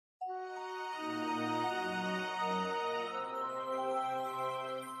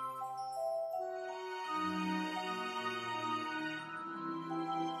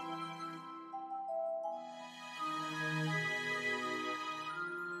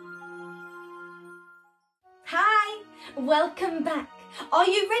welcome back. Are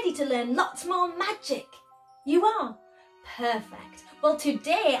you ready to learn lots more magic? You are? Perfect. Well,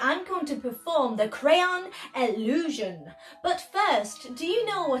 today I'm going to perform the crayon illusion. But first, do you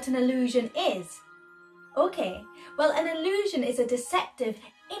know what an illusion is? Okay, well, an illusion is a deceptive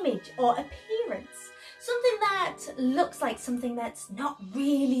image or appearance. Something that looks like something that's not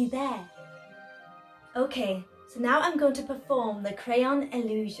really there. Okay, so now I'm going to perform the crayon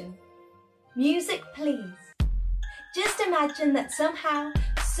illusion. Music, please. Just imagine that somehow,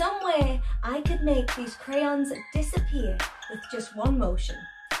 somewhere, I could make these crayons disappear with just one motion.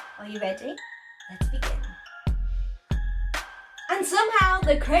 Are you ready? Let's begin. And somehow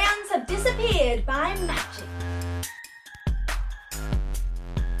the crayons have disappeared by magic.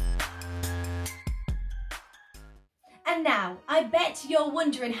 And now, I bet you're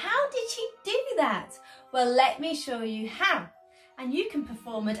wondering, how did she do that? Well, let me show you how. And you can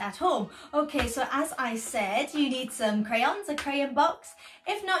perform it at home. Okay, so as I said, you need some crayons, a crayon box.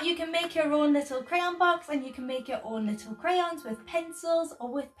 If not, you can make your own little crayon box and you can make your own little crayons with pencils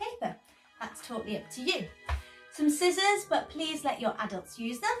or with paper. That's totally up to you. Some scissors, but please let your adults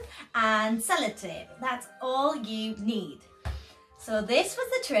use them, and sellotape. That's all you need. So this was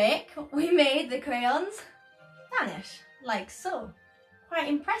the trick. We made the crayons vanish, like so. Quite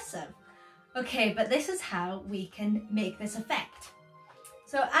impressive. Okay, but this is how we can make this effect.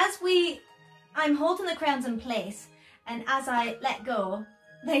 So I'm holding the crayons in place, and as I let go,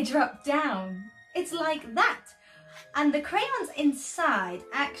 they drop down. It's like that. And the crayons inside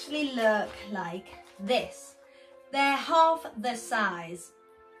actually look like this. They're half the size,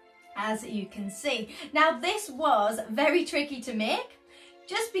 as you can see. Now this was very tricky to make,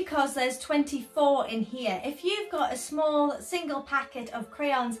 just because there's 24 in here. If you've got a small single packet of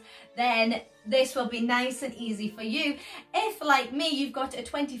crayons, then this will be nice and easy for you. If, like me, you've got a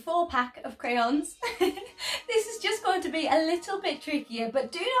 24 pack of crayons, this is just going to be a little bit trickier,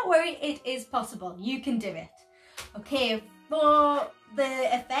 but do not worry, it is possible. You can do it. Okay, for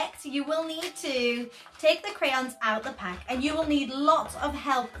the effect, you will need to take the crayons out the pack, and you will need lots of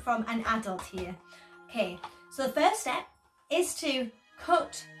help from an adult here. Okay, so the first step is to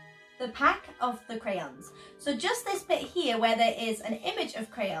cut the pack of the crayons. So just this bit here where there is an image of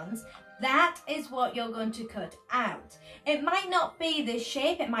crayons, that is what you're going to cut out. It might not be this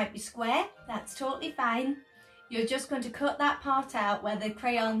shape, it might be square, that's totally fine. You're just going to cut that part out where the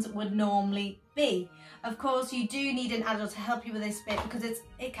crayons would normally be. Of course, you do need an adult to help you with this bit because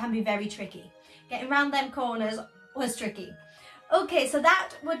it can be very tricky. Getting around them corners was tricky. Okay, so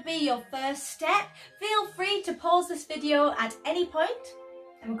that would be your first step. Feel free to pause this video at any point,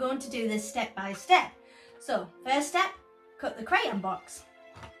 and we're going to do this step by step. So, first step, cut the crayon box.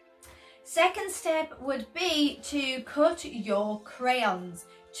 Second step would be to cut your crayons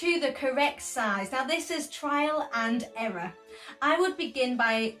to the correct size. Now this is trial and error. I would begin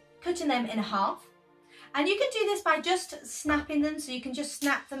by cutting them in half. And you can do this by just snapping them, so you can just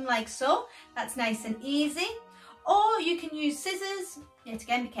snap them like so. That's nice and easy. Or you can use scissors. Yet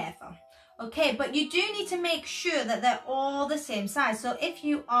again, be careful. Okay, but you do need to make sure that they're all the same size. So if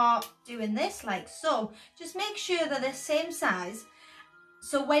you are doing this like so, just make sure that they're the same size.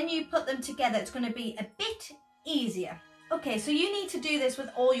 So when you put them together, it's going to be a bit easier. Okay, so you need to do this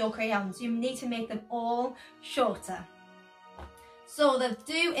with all your crayons. You need to make them all shorter. So they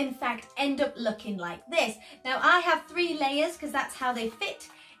do in fact end up looking like this. Now I have 3 layers because that's how they fit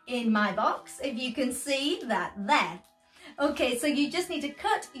in my box, if you can see that there. Okay, so you just need to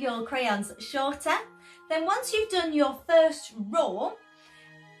cut your crayons shorter. Then once you've done your first row,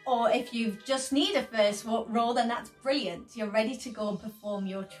 or if you just need a first row, then that's brilliant. You're ready to go and perform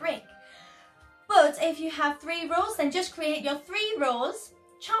your trick. But if you have 3 rows, then just create your 3 rows,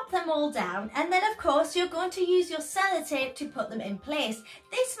 chop them all down, and then of course you're going to use your sellotape to put them in place.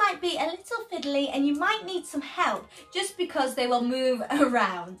 This might be a little fiddly and you might need some help just because they will move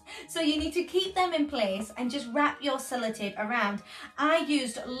around. So you need to keep them in place and just wrap your sellotape around. I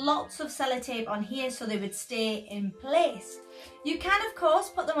used lots of sellotape on here so they would stay in place. You can of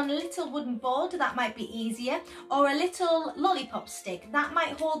course put them on a little wooden board, that might be easier, or a little lollipop stick, that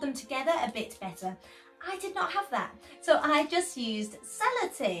might hold them together a bit better. I did not have that, so I just used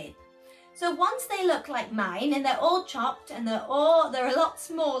sellotape. So once they look like mine and they're all chopped and they're a lot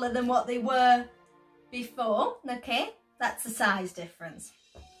smaller than what they were before, okay, that's the size difference.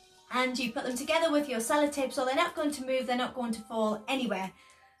 And you put them together with your sellotape so they're not going to move, they're not going to fall anywhere.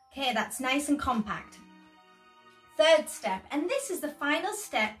 Okay, that's nice and compact. Third step, and this is the final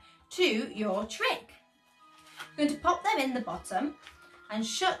step to your trick. You're going to pop them in the bottom and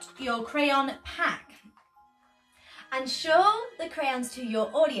shut your crayon pack. and show the crayons to your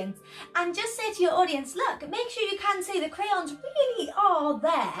audience. And just say to your audience, look, make sure you can see the crayons really are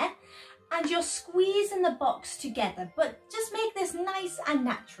there. And you're squeezing the box together, but just make this nice and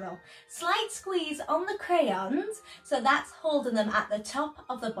natural. Slight squeeze on the crayons, so that's holding them at the top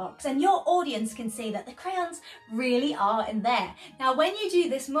of the box, and your audience can see that the crayons really are in there. Now, when you do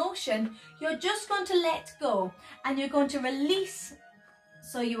this motion, you're just going to let go, and you're going to release.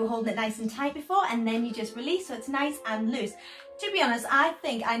 So you were holding it nice and tight before, and then you just release, so it's nice and loose. To be honest, I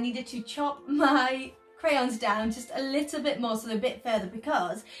think I needed to chop my crayons down just a little bit more, so they're a bit further,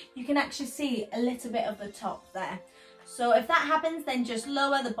 because you can actually see a little bit of the top there. So if that happens, then just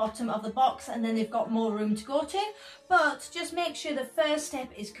lower the bottom of the box, and then they've got more room to go to. But just make sure the first step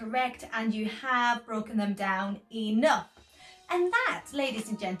is correct and you have broken them down enough. And that, ladies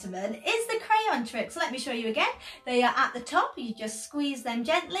and gentlemen, is the crayon trick. So let me show you again. They are at the top, you just squeeze them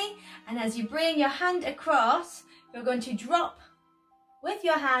gently, and as you bring your hand across, you're going to drop with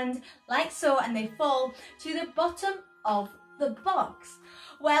your hand like so, and they fall to the bottom of the box.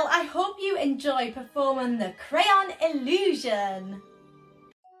 Well, I hope you enjoy performing the crayon illusion.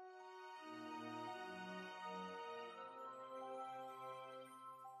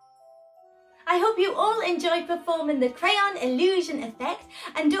 I hope you all enjoy performing the crayon illusion effect,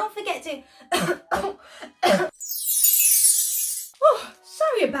 and don't forget to oh,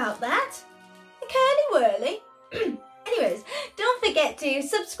 sorry about that. The curly whirly. Anyways, don't forget to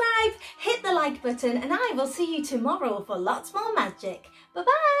subscribe, hit the like button, and I will see you tomorrow for lots more magic.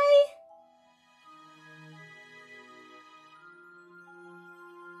 Bye-bye!